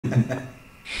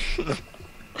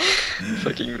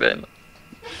Fucking Ben.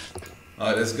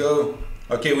 Alright, let's go.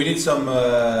 Okay, we need some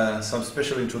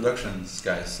special introductions,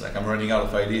 guys. Like, I'm running out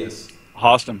of ideas.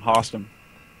 Harstem.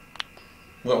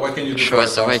 What can you do? Show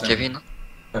us the way, Kevin.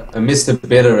 I missed a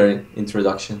better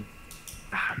introduction.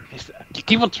 You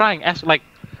keep on trying, like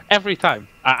every time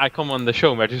I come on the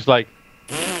show, where it's like,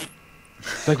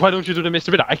 why don't you do the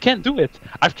Mr. Bitter? I can't do it.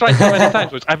 I've tried so many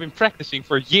times, which I've been practicing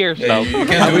for years now. You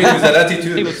can't do it with that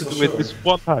attitude. I was able to do it this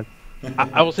one time.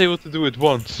 I was able to do it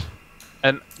once,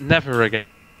 and never again.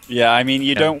 Yeah, I mean,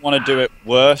 you don't want to do it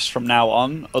worse from now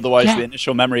on, otherwise the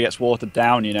initial memory gets watered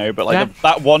down, you know. But like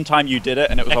that one time you did it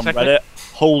and it was on Reddit,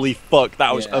 holy fuck,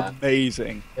 that was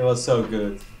amazing. It was so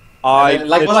good. What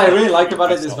I really liked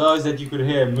about it as well is that you could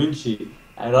hear Munchie.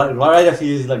 And right after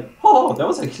he's like, oh, that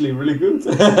was actually really good.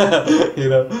 You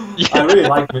know, I really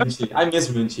like Munchie. I miss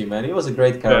Munchie, man. He was a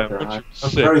great character. I'm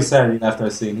very sad he left our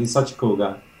scene. He's such a cool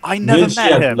guy. I never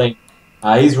met him. Blink.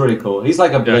 He's really cool. He's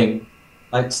like a Blink.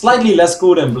 Like, slightly less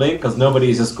cool than Blink, because nobody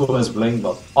is as cool as Blink,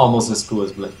 but almost as cool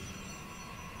as Blink.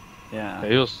 Yeah,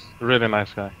 he was a really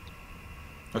nice guy.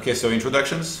 Okay, so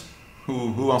introductions.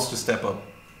 Who wants to step up?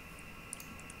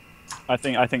 I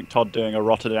think Todd doing a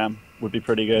Rotterdam would be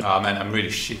pretty good. Oh man, I'm really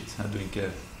shit at doing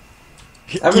care.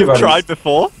 You've tried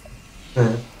before?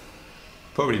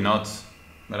 Probably not,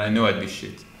 but I know I'd be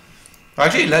shit.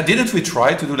 Actually, didn't we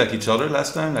try to do like each other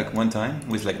last time, like one time,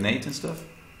 with like Nate and stuff?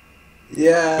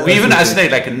 Yeah. We even asked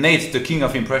Nate, like Nate, the king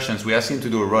of impressions, we asked him to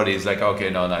do a Roddy. He's like, okay,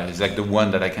 no, he's like the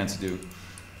one that I can't do.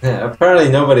 Yeah,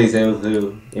 apparently nobody's able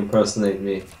to impersonate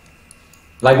me.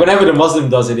 Like, whenever the Muslim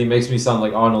does it, he makes me sound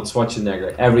like Arnold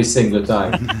Schwarzenegger every single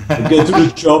time. Get to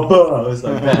the chopper! I was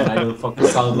like, man, I don't fucking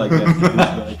sound like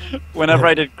that. Whenever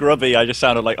I did Grubby, I just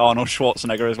sounded like Arnold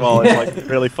Schwarzenegger as well. It's like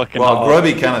really fucking Well, hard.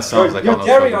 Grubby kind of sounds like Arnold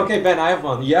Dario. Schwarzenegger. Okay, Ben, I have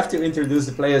one. You have to introduce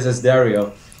the players as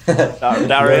Dario.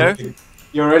 Dario?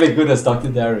 You're really good as Dr.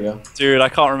 Dario. Dude, I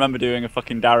can't remember doing a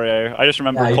fucking Dario. I just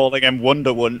remember calling him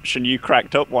Wonder Wunch and you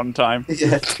cracked up one time.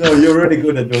 Yeah, no, you're really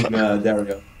good at doing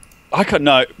Dario. I couldn't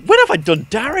know. When have I done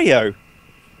Dario?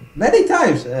 Many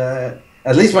times.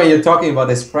 At least when you're talking about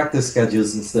his practice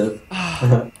schedules and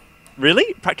stuff.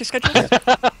 Really? Practice schedules?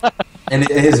 And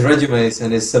his resumes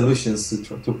and his solutions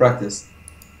to practice.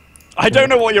 I don't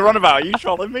know what you're on about. Are you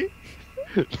trolling me?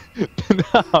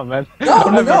 No, man.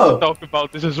 No. Talk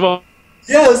about this as well.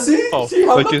 Yeah, see how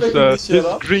like I'm his, making this shit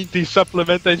up? green tea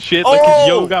supplement and shit, like his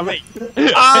yoga, mate.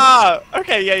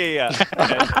 Okay, yeah.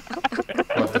 Okay.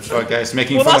 What the fuck, guys?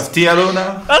 Making fun of TLO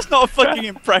now? That's not a fucking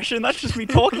impression, that's just me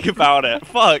talking about it.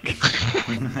 Fuck.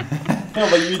 No,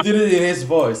 but you did it in his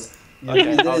voice.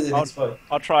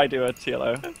 I'll try to do a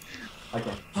TLO.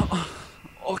 Okay.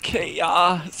 Okay,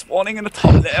 yeah, spawning in the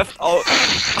top left.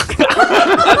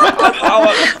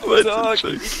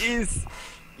 It is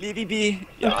Livibee,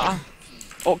 yeah.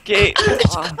 Okay.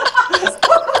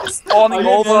 Spawning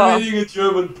over. Reading a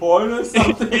German porn or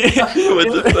something? Okay,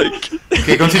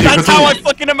 continue. That's how I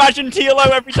fucking imagine TLO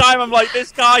every time. I'm like,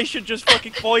 this guy should just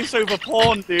fucking voice over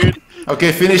porn, dude.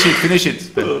 Okay, finish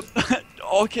it.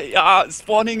 Okay, yeah,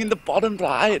 spawning in the bottom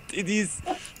right. It is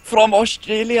from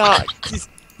Australia. It is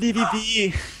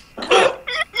Livibee.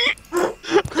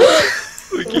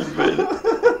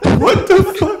 What the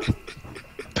fuck?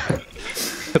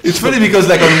 It's funny because,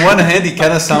 like, on one hand, he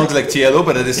kind of sounds like TLO,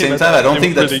 but at the same time, I don't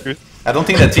think that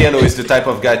TLO is the type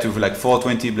of guy to like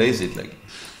 420 blaze it. Like,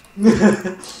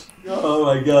 oh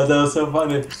my god, that was so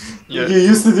funny. Yeah. You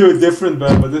used to do it different,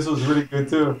 man, but this was really good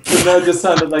too. Because now it just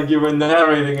sounded like you were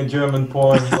narrating a German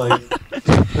porn, like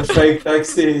the fake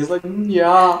taxi. He's like,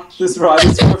 yeah, this ride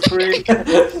is for free.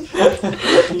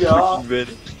 Yeah.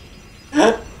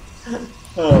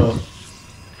 Oh.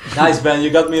 Nice, Ben. You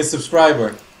got me a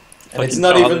subscriber. And it's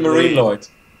not even Marine Lord.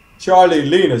 Charlie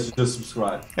Linus just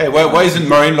subscribed. hey, why isn't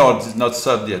Marine Lord not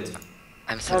subbed yet?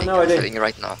 I'm setting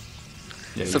right now.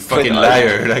 Yeah, you fucking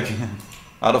liar! Like,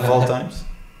 out of all times.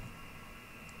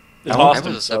 I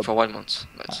was sub for 1 month,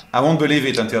 but I won't believe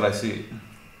it until I see it.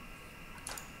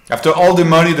 After all the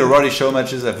money the Roddy show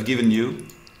matches have given you,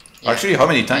 actually, how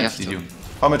many times did you?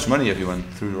 How much money have you won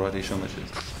through Roddy show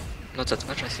matches? not that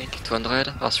much, I think.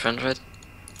 200 or 300.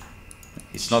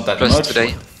 It's not that Plus much.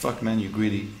 today. Fuck, man, you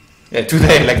greedy. Yeah,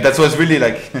 today, like, that was really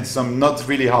like some not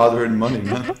really hard-earned money,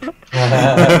 man.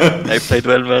 I played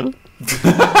well.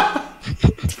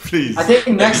 Please. I think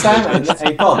next time,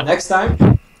 hey Todd, next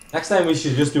time we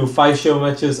should just do 5 show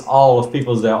matches, all of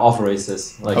people's their off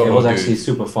races. Like, it was actually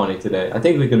super funny today. I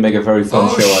think we can make a very fun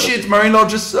show out of it. Oh shit, Marine Lord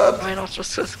just subbed. Why not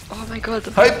just oh my god.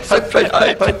 Hype.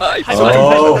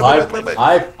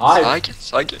 Oh, hype.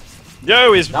 Psych it.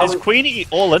 Yo, is QueenE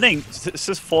all inning? Is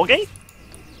this 4 gate?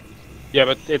 Yeah,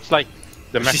 but it's like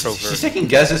the She's macro version. taking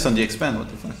gases on the expand, what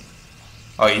the fuck?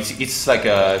 Oh, it's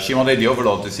like she wanted the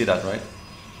overlord to see that, right?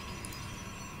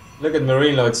 Look at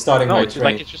Marino, it's starting No, my it's train.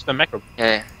 like it's just a macro.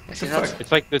 Yeah. I see that.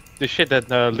 It's like the shit that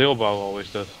Lilbo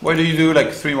always does. Why do you do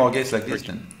like 3 more gates like this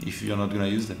then, if you're not gonna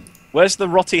use them? Where's the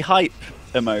Rotty hype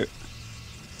emote?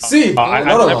 See, I've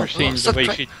another never one. seen the Stop way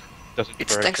crying. she does it.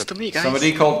 It's for thanks her, to me, guys.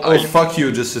 Somebody called oh fuck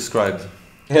you just subscribed.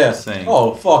 Yeah. Saying.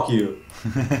 Oh, fuck you.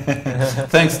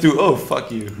 Thanks to oh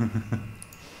fuck you.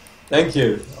 Thank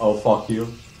you. Oh, fuck you.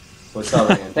 For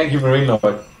selling it. Thank you, Marino,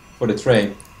 for the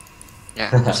train. Yeah,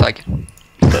 it's like.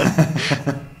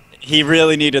 He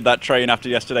really needed that train after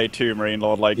yesterday too, Marine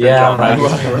Lord. Like, good Yeah, job, man.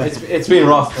 man, it's been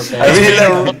rough. Okay. I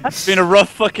really like, It's been a rough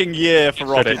fucking year for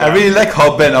Rotty. I really like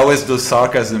how Ben always does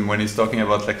sarcasm when he's talking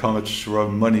about like how much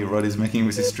money Rod is making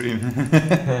with his stream.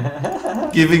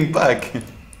 Giving back.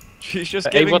 She's just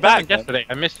Hey, giving what back. happened yesterday?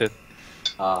 I missed it.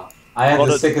 I had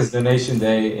the sickest donation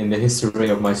day in the history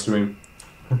of my stream.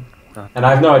 And I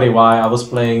have no idea why. I was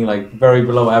playing like very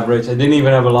below average. I didn't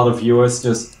even have a lot of viewers.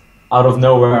 Just out of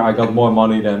nowhere, I got more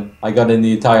money than I got in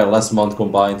the entire last month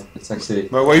combined. It's actually.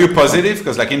 But were you positive?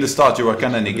 Because like in the start you were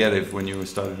kind of negative when you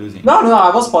started losing. No,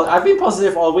 I was. I've been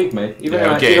positive all week, mate. Even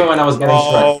when I was getting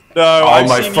Oh stressed. no! Oh I've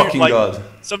my seen fucking you, like, god.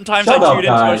 Sometimes Shut I up, tune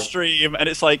into a guys. stream and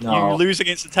it's like No. you lose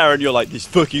against the Terror and you're like, this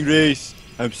fucking race.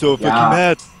 I'm so fucking Yeah.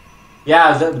 mad.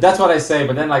 Yeah, that's what I say.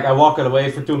 But then like I walk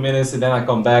away for 2 minutes and then I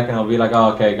come back and I'll be like,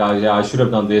 oh, okay, guys, yeah, I should have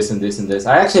done this and this and this.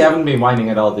 I actually haven't been whining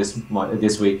at all this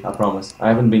week. I promise. I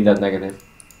haven't been that negative.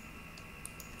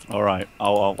 All right,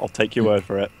 I'll take your word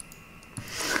for it.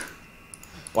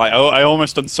 Like I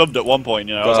almost unsubbed at one point.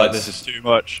 You know, I was like, this is too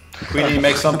much. QueenE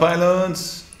make some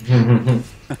pylons.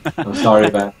 I'm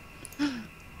sorry, man.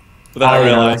 But then I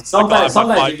realized sometimes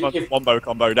if wombo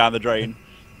combo down the drain.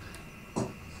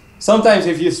 Sometimes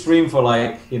if you stream for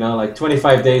like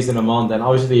 25 days in a month, then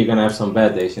obviously you're gonna have some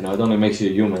bad days. You know, it only makes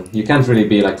you human. You can't really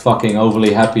be like fucking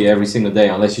overly happy every single day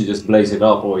unless you just blaze it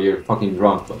up or you're fucking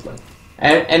drunk. But like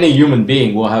any human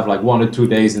being will have like 1 or 2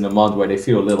 days in a month where they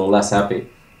feel a little less happy.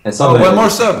 And Oh, one more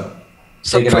sub.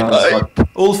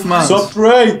 Ulfman.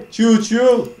 Subscribe,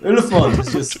 choo. Elephant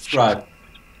is just subscribe.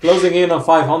 Closing in on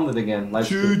 500 again. Like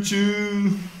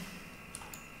Choo.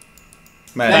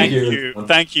 Man.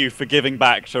 Thank you for giving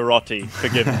back to Rotty. For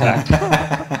giving back.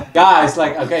 Guys,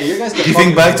 like, okay, you guys can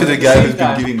Giving back to the guy who's been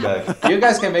time, giving back. You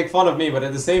guys can make fun of me, but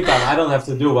at the same time, I don't have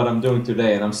to do what I'm doing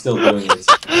today, and I'm still doing it.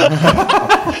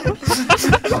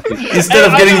 Instead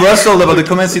of getting rustled about the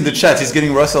comments in the chat, he's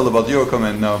getting rustled about your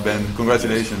comment now, Ben.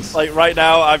 Congratulations. Like right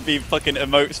now, I'd be fucking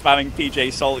emote spamming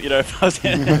PJ Salt, you know, if I was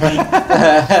in.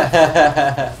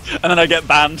 And then I get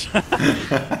banned.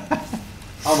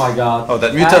 Oh my god. Oh,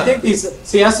 that I think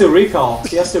she has to recall.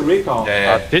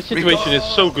 Yeah. This situation is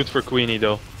so good for QueenE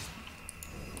though.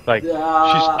 Like, she's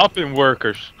up in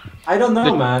workers. I don't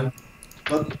know, man.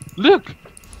 But look!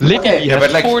 Livibee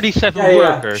has like, 47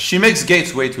 workers. She makes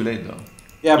gates way too late though.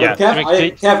 Yeah, but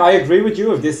Kev, I agree with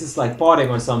you if this is like parting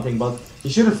or something, but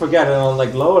you shouldn't forget that on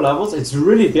like lower levels, it's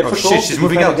really difficult she's to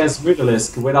moving defend out. against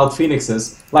Mutalisk without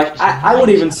Phoenixes. Like, I would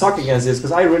even suck against this,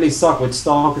 because I really suck with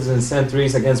Stalkers and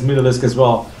Sentries against Mutalisk as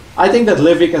well. I think that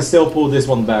Livy can still pull this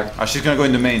one back. Oh, she's gonna go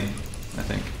in the main, I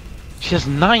think. She has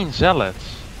 9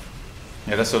 zealots.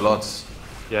 Yeah, that's a lot.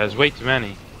 Yeah, it's way too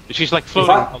many. She's like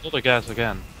floating a lot of gas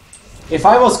again. If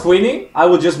I was QueenE, I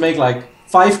would just make like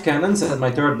 5 cannons at my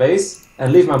third base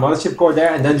and leave my mothership core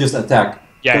there and then just attack.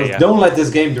 Yeah. Don't let this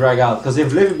game drag out, because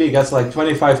if Livibee gets like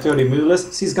 25-30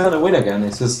 Mutalisks, he's gonna win again.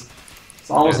 It's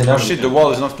almost Oh inevitable. shit, the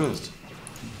wall is not closed.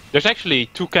 There's actually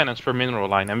 2 cannons per mineral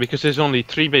line, and because there's only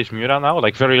 3 base Mura now,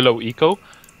 like very low eco,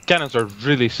 cannons are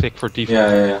really sick for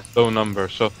defense. Low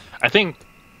numbers. So I think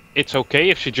it's okay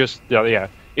if she just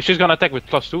if she's gonna attack with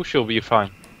 +2, she'll be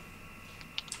fine.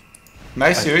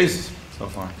 Nice series so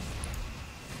far.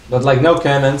 But like no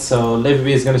cannons, so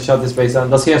Livibee is gonna shut this base down.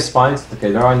 Does he have spines?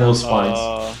 Okay, there are no spines.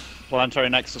 Planetary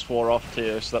Nexus wore off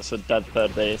too, so that's a dead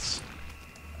third base.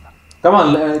 Come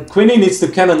on, QueenE needs to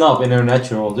cannon up in her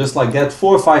natural. Just like get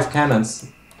 4 or 5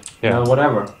 cannons. Yeah. You know,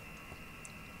 whatever.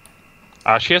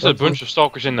 She has a bunch of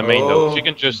stalkers in the main though. She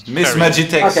can just Miss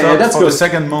Magitex that's for good. the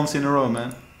 2nd month in a row,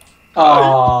 man.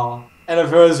 Oh,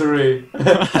 anniversary.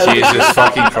 Jesus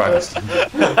fucking Christ. I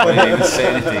didn't even say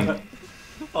anything.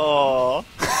 Oh.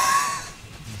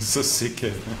 So sick.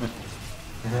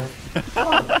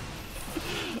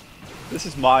 This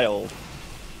is mild.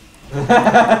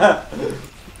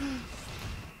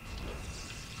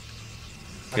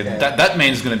 Okay, that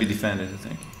main is gonna be defended, I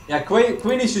think. Yeah,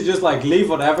 QueenE should just like leave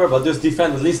whatever, but just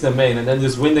defend at least the main, and then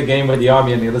just win the game with the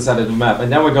army on the other side of the map,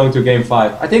 and then we're going to game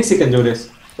 5. I think she can do this.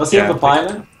 Does he have a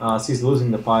pylon? She's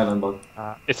losing the pylon, but...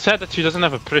 It's sad that she doesn't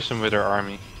have a prison with her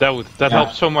army. That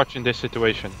helps so much in this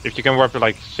situation. If you can work with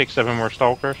like 6-7 more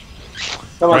stalkers.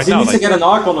 Come on, she needs to get an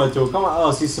arc on her too. Come on,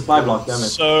 oh, she's supply blocked, damn it.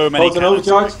 So many Photon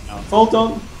overcharge?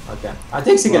 Photon? Okay, I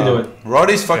think she can do it.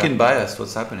 Roddy's fucking biased,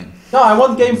 what's happening? No, I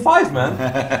want game 5, man.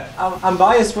 I'm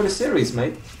biased for the series,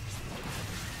 mate.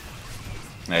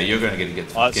 Yeah, you're gonna get game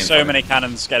so 5. many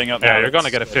cannons getting up. Yeah, you're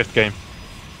gonna get a 5th game.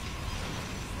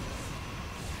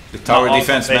 The tower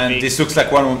defense, man. This looks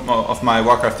like one of my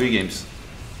Warcraft 3 games.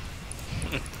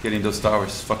 Getting those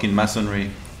towers, fucking masonry.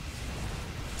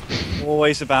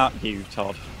 Always about you,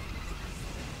 Todd.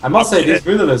 I must say, this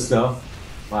Brutalist though.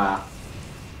 Wow.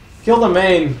 Kill the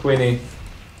main, QueenE.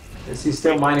 Is he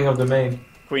still mining up the main?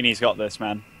 QueenE's got this,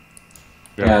 man.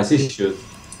 Yeah, she should.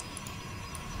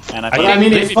 And I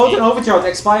mean, if Photon Overcharge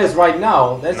expires right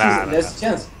now, there's a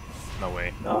chance. No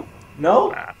way. No? No?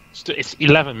 Nah. It's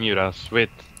 11 mutas with...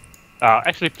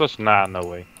 actually plus... no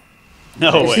way.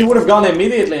 No way. She would have gone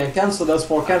immediately and cancelled those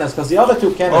 4 cannons, because the other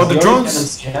 2 cannons, the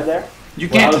drones! She had there, you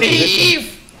can't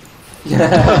leave!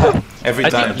 Yeah. Every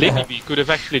time. I think Livibee could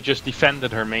have actually just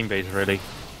defended her main base, really.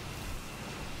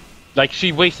 Like,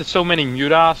 she wasted so many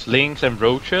mutas, links and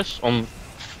roaches on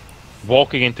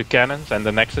walking into cannons and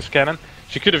the Nexus cannon.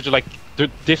 She could have just, like,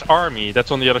 this army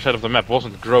that's on the other side of the map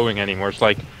wasn't growing anymore. It's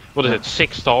like, what is it,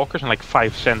 6 stalkers and like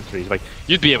 5 sentries. Like,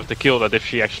 you'd be able to kill that if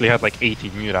she actually had like 80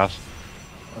 mutas,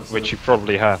 which she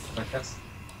probably had.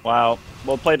 Wow.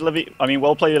 Well played, Livy. I mean,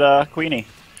 well played, QueenE.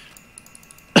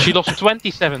 She lost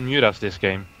 27 mutas this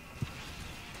game.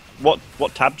 What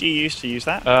tab do you use to use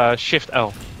that? Shift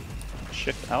L.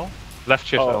 Shift L? Left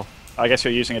shift L. I guess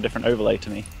you're using a different overlay to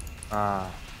me.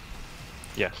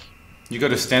 Yes. You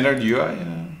got a standard UI?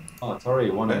 Oh, sorry,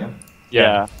 you won again.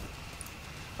 Yeah.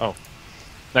 Oh.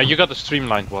 Now you got the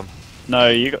streamlined one. No,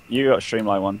 you got a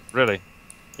streamlined one. Really?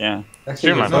 Yeah.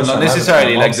 Actually, no, not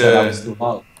necessarily, like the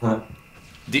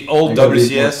old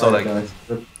WCS or like...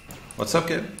 What's up,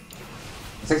 kid?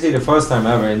 It's actually the first time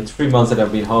ever in 3 months that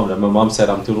I've been home that my mom said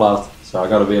I'm too loud, so I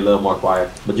gotta be a little more quiet.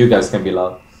 But you guys can be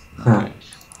loud. Okay.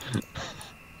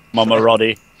 Mama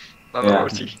Roddy. Mama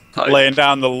Roddy. Laying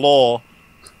down the law.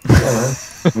 Yeah, man.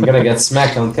 I'm gonna get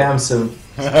smacked on cam soon.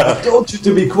 I told you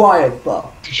to be quiet,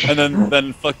 bro. And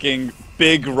then fucking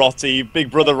Big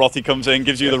brother Rotty comes in,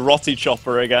 gives you the Rotty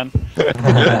chopper again. That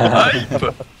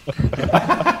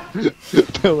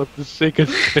was the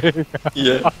sickest thing.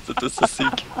 Yeah, that was so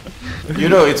sick. You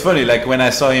know, it's funny, like when I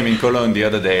saw him in Cologne the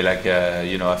other day, like,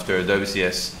 you know, after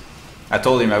WCS, I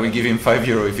told him I will give him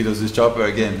 €5 if he does this chopper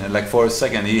again. And like for a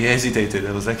second, he hesitated.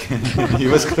 I was like, he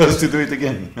was close to do it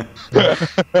again.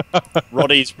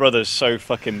 Roddy's brother's so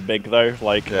fucking big though.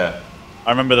 Like, yeah. I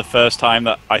remember the first time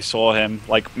that I saw him,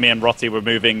 like me and Rotty were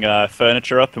moving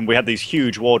furniture up and we had these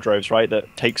huge wardrobes, right,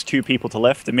 that takes 2 people to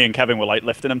lift. And me and Kevin were like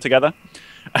lifting them together.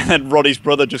 And then Roddy's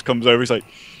brother just comes over, he's like,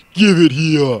 give it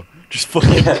here. Just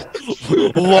fucking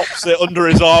lops it under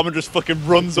his arm and just fucking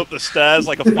runs up the stairs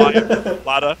like a fire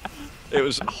ladder. It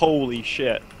was holy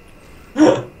shit.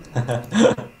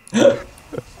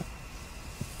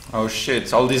 Oh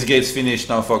shit, all these gates finished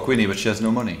now for QueenE, but she has no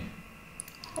money.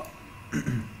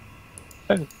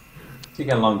 She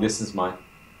can long distance mine.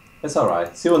 It's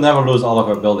alright. She will never lose all of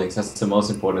her buildings, that's the most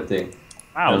important thing.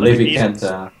 Wow, Livy can't...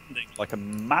 like a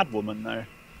mad woman though.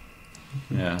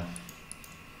 Yeah.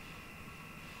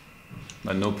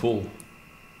 But no pool.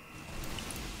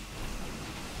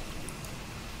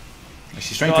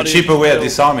 She's trying to chip away at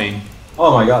this army.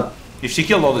 Oh my god. If she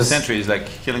killed all the sentries, like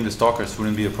killing the stalkers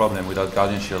wouldn't be a problem without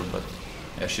Guardian Shield, but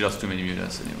yeah, she lost too many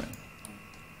mutas anyway.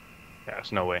 Yeah,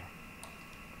 there's no way.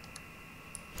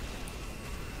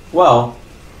 Well.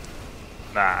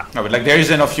 Nah. No, but like there is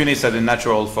enough units at the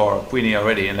natural for QueenE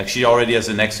already, and like she already has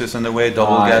a Nexus on the way,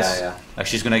 double gas. Yeah. Like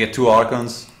she's gonna get 2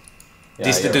 Archons.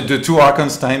 Yeah, the 2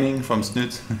 Archons timing from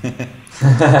Snoot.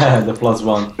 The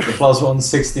 +1. The +1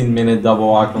 16-minute double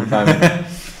Archon timing.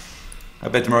 I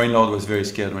bet Marine Lord was very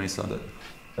scared when he saw that.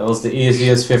 That was the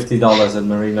easiest $50 that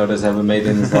Marine Lord has ever made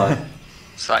in his life.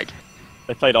 Psych.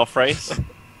 They played off race.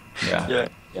 Yeah. Yeah.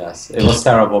 Yes, it was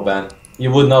terrible, Ben.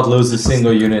 You would not lose a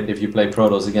single unit if you play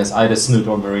Protoss against either Snoot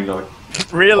or Marine Lord.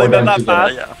 Really? They're that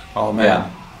bad? Yeah. Oh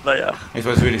man. Yeah. Yeah. It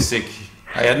was really sick.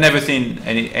 I had never seen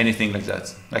anything like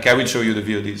that. Like I will show you the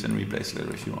VODs and replays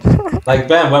later if you want. Like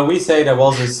Ben, when we say there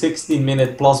was a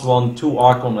 16-minute +1 2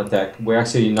 Archon attack, we're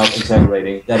actually not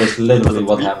exaggerating. That is literally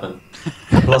what happened.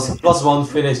 +1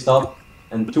 finished up,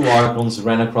 and 2 Archons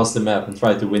ran across the map and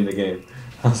tried to win the game.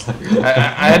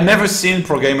 I had never seen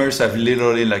pro gamers have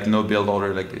literally like no build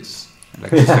order like this.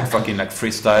 Like just like fucking like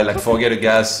freestyle, like forget a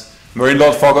gas, Marine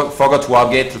forgot to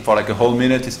upgate for like a whole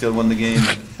minute. He still won the game.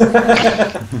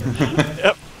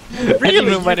 Yep. Really?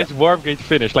 Even when his warp gate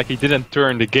finished, like he didn't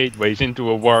turn the gateways into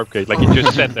a warp gate, like he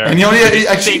just sat there. And he only with his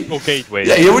actually single gateway.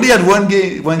 Yeah, he already had one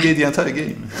gate the entire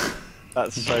game.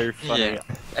 That's so funny. Yeah,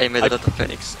 I made a lot of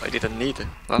Phoenix. I didn't need a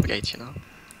warp gate, you know.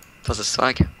 It was a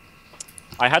swag.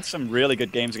 I had some really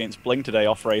good games against Bling today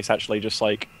off race, actually, just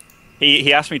like...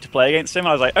 He asked me to play against him, and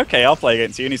I was like, okay, I'll play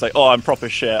against you. And he's like, oh, I'm proper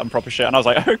shit. And I was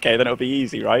like, okay, then it'll be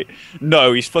easy, right?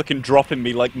 No, he's fucking dropping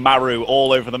me like Maru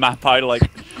all over the map.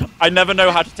 I never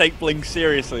know how to take Bling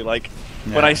seriously. Like,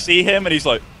 when I see him and he's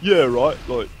like, yeah, right,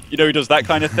 like, you know, he does that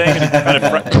kind of thing,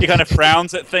 and he kind of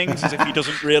frowns at things as if he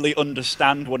doesn't really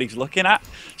understand what he's looking at.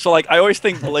 So, like, I always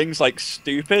think Bling's, like,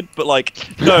 stupid, but,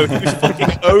 like, no, he was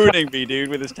fucking owning me, dude,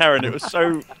 with his Terran. It was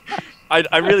so...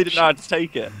 I really didn't know how to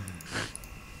take it.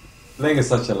 Bling is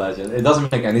such a legend. It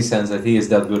doesn't make any sense that he is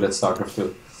that good at StarCraft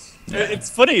 2.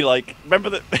 It's funny, like, remember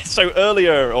that, so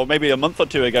earlier, or maybe a month or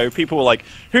two ago, people were like,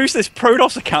 who's this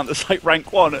Protoss account that's like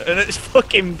rank 1? And it's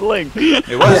fucking Bling.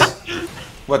 It was?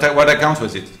 What account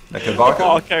was it? Like a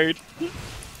barcode? Barcode.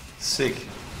 Sick.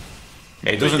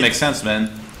 Yeah, it doesn't make sense, man.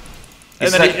 And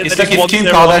It's then like, he- and it's then like he's if Kim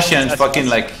 1-0 Kardashian on fucking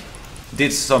SS. like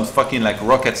did some fucking like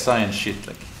rocket science shit.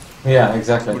 Like, Yeah,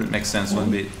 exactly. wouldn't make sense one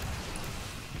bit.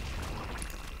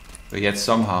 But yet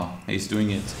somehow he's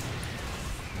doing it.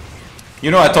 You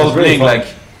know, I told It's really Bling fun. like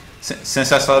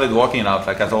since I started walking out,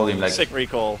 like I told him like Sick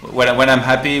recall. when I'm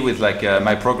happy with like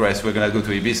my progress, we're gonna go to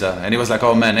Ibiza, and he was like,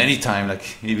 oh man, anytime, like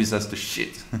Ibiza's the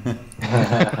shit.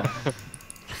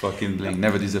 Fucking Bling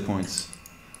never disappoints.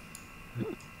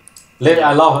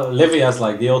 I love Livy has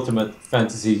like the ultimate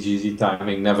fantasy GG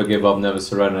timing. Never give up, never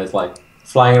surrender. It's like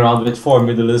flying around with 4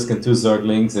 Midalisk and 2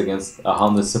 Zerglings against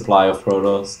 100 supply of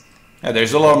Protoss. Yeah,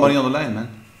 there's a lot of money on the line, man.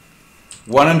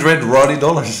 $100 Roddy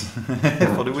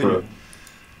for the win. True.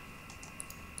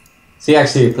 So he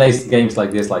actually plays games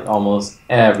like this like almost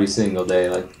every single day,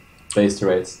 like base to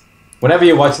race. Whenever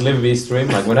you watch Livibee stream,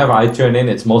 like whenever I turn in,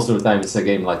 it's most of the time it's a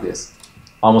game like this.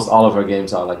 Almost all of her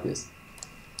games are like this.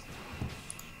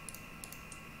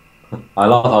 I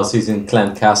love how she's in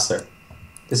Clan Caster.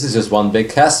 This is just one big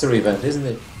caster event, isn't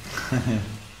it?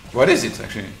 What is it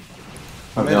actually?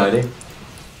 I have no idea.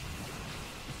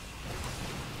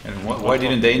 And why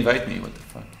didn't they invite me? What the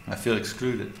fuck? I feel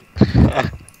excluded.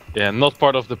 Yeah, not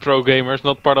part of the pro gamers,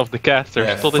 not part of the casters.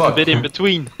 Yeah, Thought it's a fuck. bit in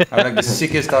between. I'm like the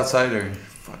sickest outsider.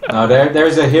 Fuck. Now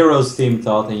there's a heroes team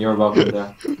thought, and you're welcome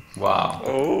there. Wow.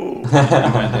 Oh.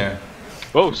 You went there.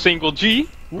 Oh, single G.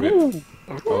 Rip.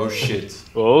 Oh shit.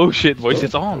 Oh shit, boys,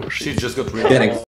 it's on. She just got ripped. Getting